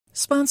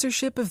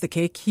Sponsorship of the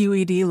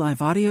KQED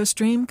live audio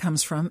stream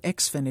comes from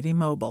Xfinity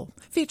Mobile,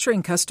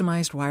 featuring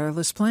customized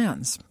wireless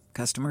plans.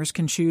 Customers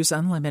can choose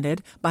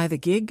unlimited, by the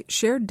gig,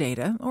 shared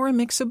data, or a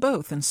mix of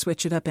both and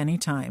switch it up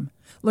anytime.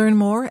 Learn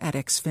more at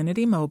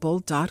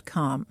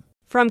xfinitymobile.com.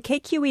 From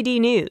KQED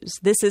News,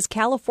 this is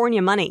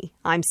California Money.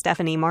 I'm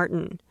Stephanie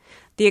Martin.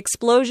 The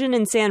explosion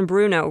in San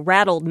Bruno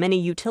rattled many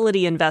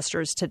utility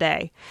investors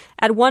today.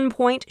 At one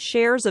point,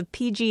 shares of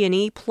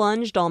PG&E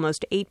plunged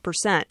almost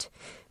 8%.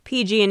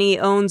 PG&E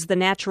owns the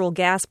natural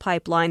gas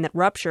pipeline that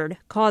ruptured,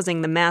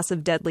 causing the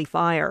massive deadly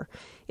fire.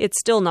 It's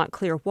still not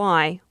clear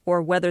why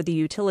or whether the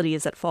utility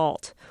is at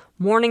fault.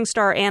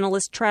 Morningstar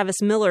analyst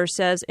Travis Miller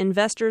says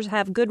investors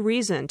have good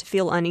reason to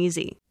feel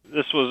uneasy.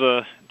 This was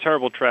a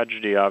terrible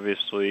tragedy,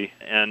 obviously,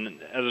 and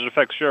as it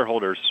affects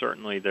shareholders,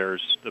 certainly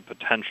there's the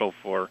potential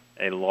for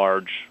a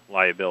large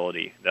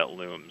liability that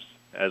looms.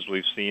 As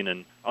we've seen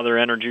in other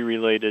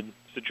energy-related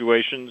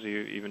situations,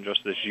 even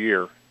just this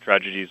year,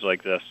 tragedies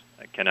like this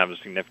can have a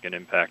significant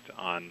impact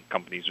on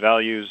companies'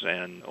 values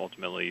and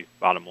ultimately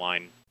bottom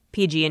line.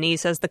 PG&E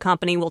says the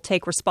company will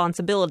take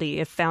responsibility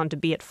if found to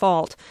be at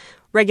fault.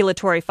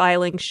 Regulatory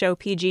filings show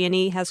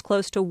PG&E has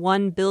close to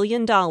 $1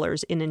 billion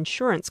in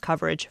insurance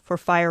coverage for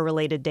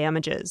fire-related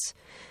damages.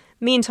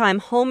 Meantime,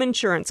 home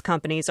insurance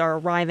companies are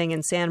arriving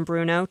in San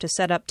Bruno to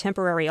set up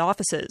temporary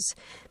offices.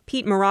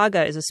 Pete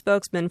Moraga is a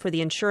spokesman for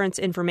the Insurance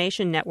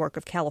Information Network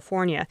of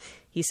California.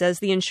 He says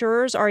the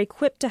insurers are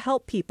equipped to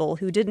help people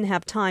who didn't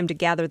have time to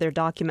gather their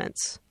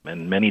documents.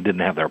 And many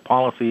didn't have their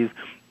policies,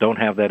 don't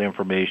have that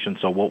information.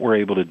 So what we're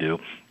able to do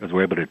is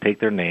we're able to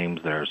take their names,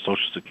 their Social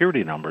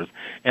Security numbers,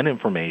 and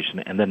information,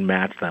 and then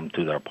match them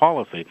to their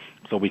policy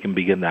so we can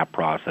begin that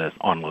process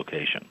on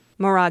location.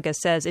 Moraga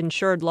says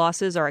insured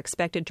losses are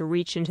expected to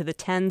reach into the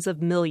tens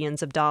of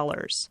millions of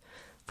dollars.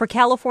 For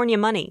California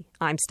Money,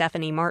 I'm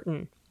Stephanie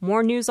Martin.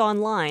 More news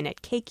online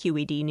at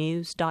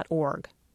kqednews.org.